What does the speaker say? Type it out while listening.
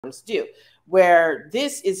do, where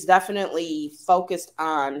this is definitely focused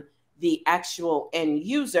on the actual end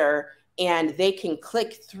user, and they can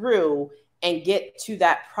click through and get to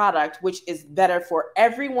that product, which is better for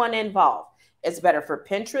everyone involved. It's better for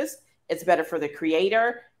Pinterest, it's better for the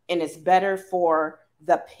creator, and it's better for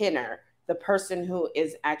the pinner, the person who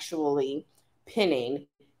is actually pinning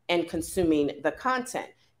and consuming the content.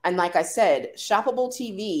 And like I said, Shoppable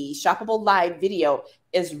TV, Shoppable Live Video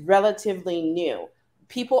is relatively new.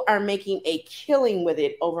 People are making a killing with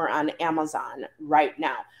it over on Amazon right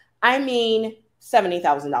now. I mean,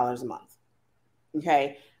 $70,000 a month.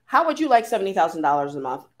 Okay. How would you like $70,000 a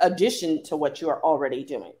month, addition to what you are already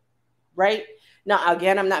doing? Right now,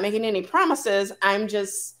 again, I'm not making any promises. I'm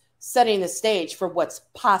just setting the stage for what's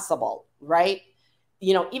possible, right?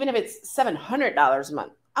 You know, even if it's $700 a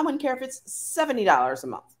month, I wouldn't care if it's $70 a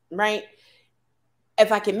month, right?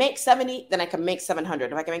 If I can make 70, then I can make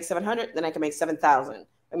 700. If I can make 700, then I can make 7,000. If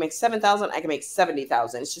I make 7,000, I can make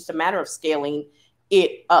 70,000. It's just a matter of scaling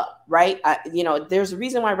it up, right? You know, there's a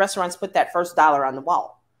reason why restaurants put that first dollar on the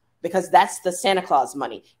wall, because that's the Santa Claus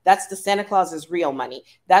money. That's the Santa Claus's real money.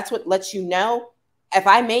 That's what lets you know, if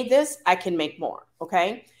I made this, I can make more,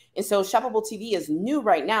 okay? And so Shoppable TV is new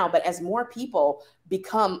right now, but as more people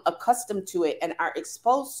become accustomed to it and are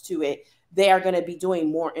exposed to it, they are going to be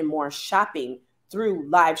doing more and more shopping through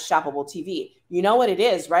live Shoppable TV. You know what it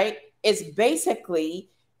is, right? It's basically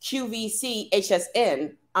QVC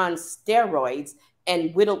HSN on steroids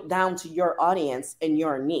and whittled down to your audience and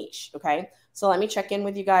your niche, okay? So let me check in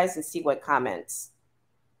with you guys and see what comments.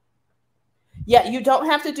 Yeah, you don't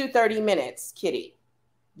have to do 30 minutes, Kitty.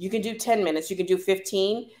 You can do 10 minutes. You can do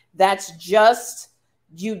 15. That's just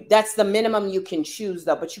you. That's the minimum you can choose,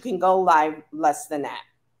 though, but you can go live less than that.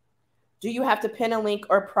 Do you have to pin a link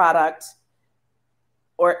or product,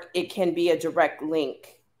 or it can be a direct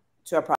link to a product?